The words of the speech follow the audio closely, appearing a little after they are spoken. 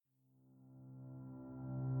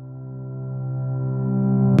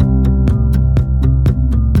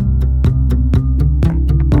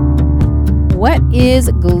is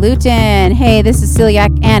gluten? Hey, this is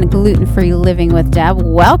Celiac and Gluten-Free Living with Deb.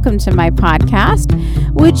 Welcome to my podcast.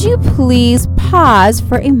 Would you please pause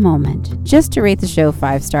for a moment just to rate the show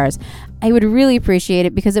 5 stars? I would really appreciate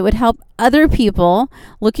it because it would help other people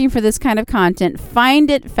looking for this kind of content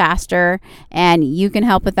find it faster, and you can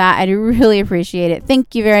help with that. I'd really appreciate it.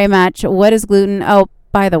 Thank you very much. What is gluten? Oh,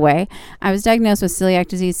 by the way, I was diagnosed with celiac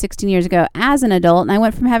disease 16 years ago as an adult, and I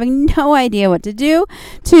went from having no idea what to do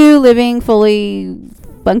to living fully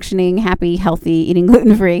functioning, happy, healthy, eating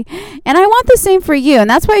gluten-free. And I want the same for you. And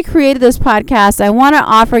that's why I created this podcast. I want to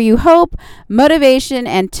offer you hope, motivation,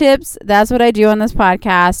 and tips. That's what I do on this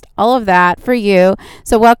podcast. All of that for you.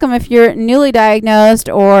 So welcome if you're newly diagnosed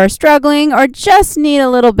or struggling or just need a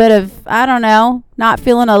little bit of, not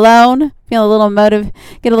feeling alone. Feel a little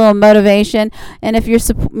get a little motivation. And if you're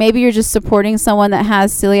maybe you're just supporting someone that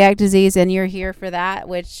has celiac disease and you're here for that,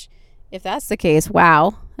 which if that's the case,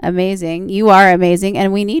 wow, amazing. You are amazing,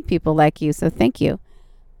 and we need people like you. So thank you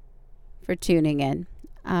for tuning in.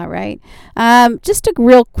 All right. Just a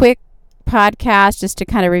real quick podcast just to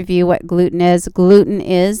kind of review what gluten is. Gluten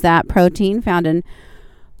is that protein found in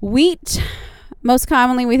wheat. Most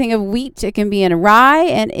commonly we think of wheat. It can be in rye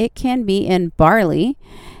and it can be in barley.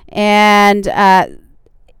 And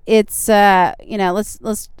it's,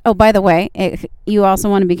 let's, oh, by the way, you also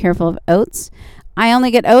want to be careful of oats. I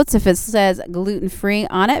only get oats if it says gluten-free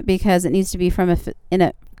on it because it needs to be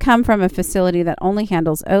come from a facility that only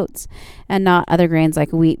handles oats and not other grains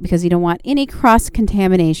like wheat, because you don't want any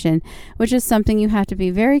cross-contamination, which is something you have to be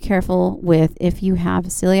very careful with if you have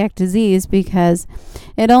celiac disease, because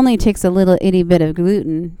it only takes a little itty bit of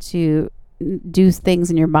gluten to do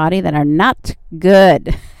things in your body that are not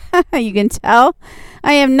good. You can tell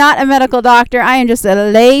I am not a medical doctor. I am just a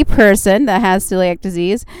lay person that has celiac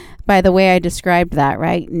disease. By the way I described that,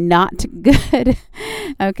 right? Not good.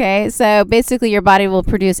 Okay, so basically your body will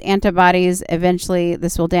produce antibodies. Eventually,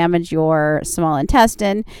 this will damage your small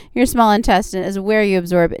intestine. Your small intestine is where you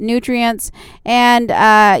absorb nutrients, and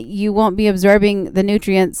you won't be absorbing the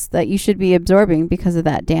nutrients that you should be absorbing because of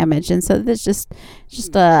that damage. And so there's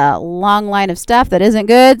just a long line of stuff that isn't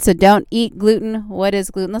good, so don't eat gluten. What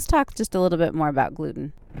is gluten? Let's talk just a little bit more about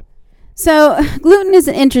gluten. So gluten is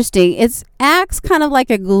interesting. It acts kind of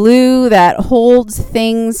like a glue that holds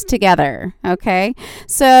things together, okay?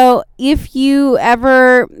 So if you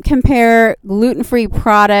ever compare gluten-free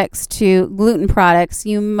products to gluten products,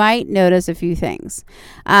 you might notice a few things.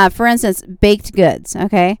 For instance, baked goods,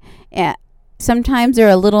 okay? Sometimes they're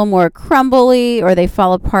a little more crumbly or they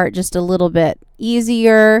fall apart just a little bit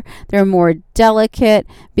easier. They're more delicate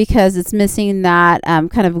because it's missing that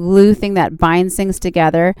kind of glue thing that binds things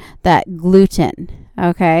together, that gluten.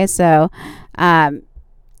 Okay, so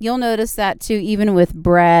you'll notice that too, even with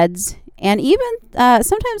breads and even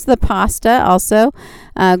sometimes the pasta also.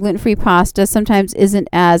 Gluten-free pasta sometimes isn't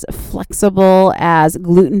as flexible as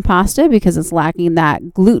gluten pasta because it's lacking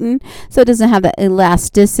that gluten. So it doesn't have the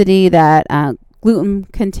elasticity that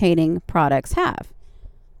gluten-containing products have.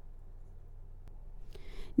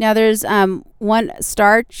 Now there's one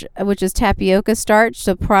starch, which is tapioca starch.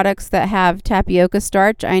 So products that have tapioca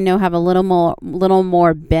starch, I know have a little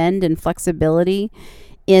more bend and flexibility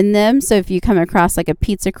in them. So if you come across like a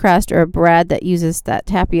pizza crust or a bread that uses that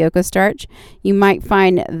tapioca starch, you might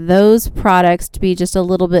find those products to be just a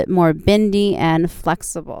little bit more bendy and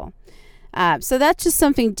flexible. So that's just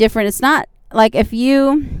something different. It's not like if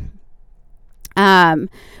you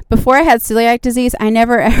before I had celiac disease, I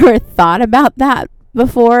never ever thought about that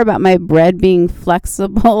before, about my bread being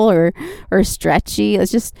flexible or stretchy. It's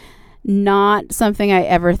just not something I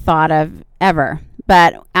ever thought of ever.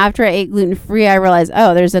 But after I ate gluten-free, I realized,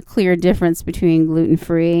 there's a clear difference between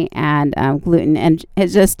gluten-free and gluten. And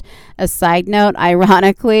it's just a side note,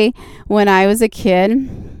 ironically, when I was a kid,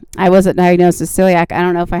 I wasn't diagnosed with celiac. I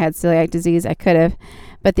don't know if I had celiac disease. I could have.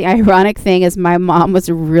 But the ironic thing is my mom was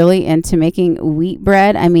really into making wheat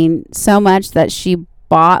bread. I mean, so much that she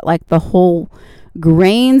bought like the whole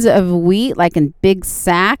grains of wheat like in big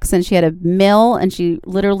sacks, and she had a mill and she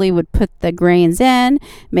literally would put the grains in,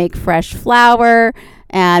 make fresh flour,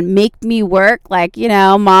 and make me work like,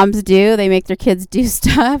 moms do. They make their kids do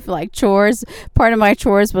stuff like chores. Part of my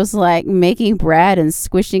chores was like making bread and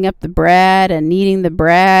squishing up the bread and kneading the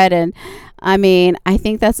bread. And I mean, I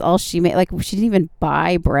think that's all she made. Like, she didn't even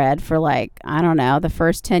buy bread for the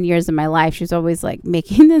first 10 years of my life. She was always like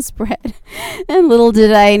making this bread. And little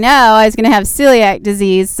did I know I was going to have celiac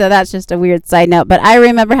disease. So that's just a weird side note. But I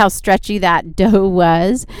remember how stretchy that dough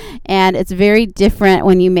was. And it's very different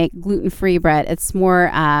when you make gluten-free bread. It's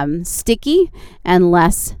more sticky and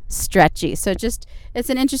less stretchy. So it's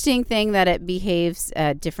an interesting thing that it behaves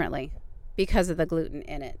differently. because of the gluten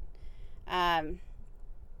in it.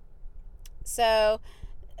 So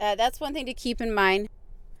that's one thing to keep in mind.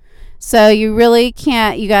 So you really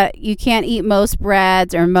can't eat most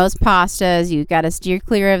breads or most pastas. You got to steer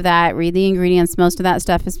clear of that. Read the ingredients. Most of that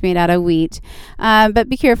stuff is made out of wheat. But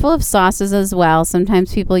be careful of sauces as well.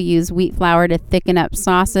 Sometimes people use wheat flour to thicken up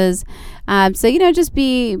sauces. So just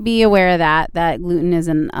be aware of that gluten is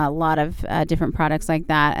in a lot of different products like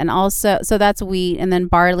that. And also, so that's wheat, and then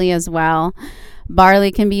barley as well.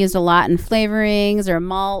 Barley can be used a lot in flavorings or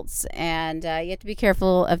malts, and you have to be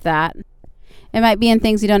careful of that. It might be in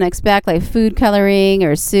things you don't expect, like food coloring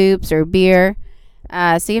or soups or beer.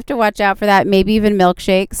 So you have to watch out for that, maybe even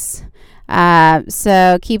milkshakes.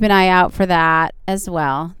 So keep an eye out for that as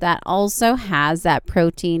well. That also has that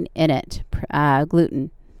protein in it,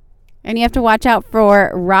 gluten. And you have to watch out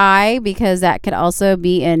for rye, because that could also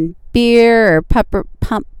be in beer or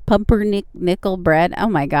pumpernickel bread. Oh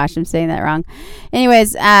my gosh, I'm saying that wrong.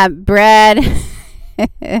 Anyways, bread.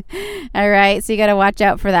 All right, so you got to watch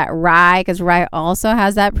out for that rye, because rye also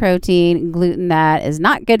has that protein, gluten, that is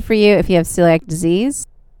not good for you if you have celiac disease.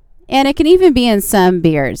 And it can even be in some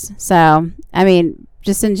beers. So,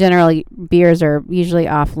 just in general, beers are usually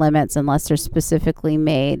off limits unless they're specifically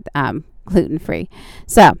made gluten-free.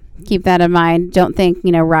 So keep that in mind. Don't think,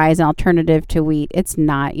 rye is an alternative to wheat. It's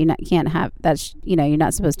not. Can't have that's, you're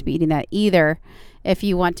not supposed to be eating that either if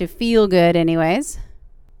you want to feel good anyways.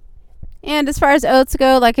 And as far as oats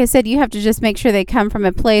go, like I said, you have to just make sure they come from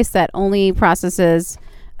a place that only processes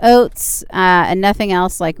oats and nothing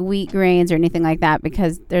else like wheat grains or anything like that,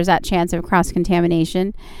 because there's that chance of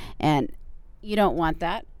cross-contamination, and you don't want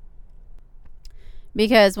that,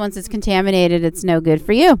 because once it's contaminated, it's no good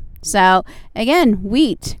for you. So again,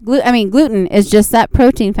 gluten is just that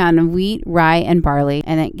protein found in wheat, rye, and barley.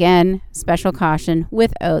 And again, special caution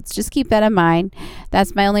with oats. Just keep that in mind.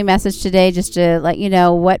 That's my only message today, just to let you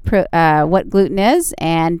know what gluten is,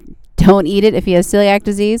 and don't eat it if you have celiac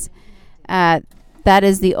disease. That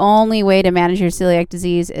is the only way to manage your celiac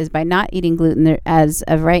disease, is by not eating gluten. As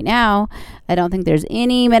of right now, I don't think there's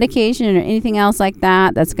any medication or anything else like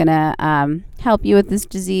that that's going to help you with this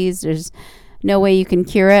disease. There's no way you can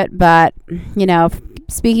cure it. But,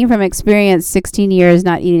 speaking from experience, 16 years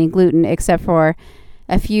not eating gluten, except for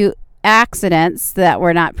a few accidents that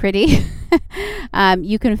were not pretty,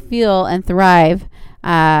 you can feel well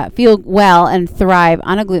and thrive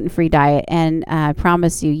on a gluten-free diet, and I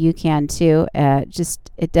promise you can too.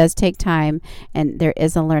 It does take time, and there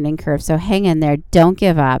is a learning curve, so hang in there. Don't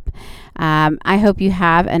give up. I hope you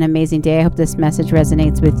have an amazing day. I hope this message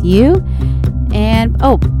resonates with you, and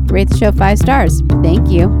rate the show 5 stars. Thank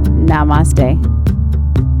you. Namaste.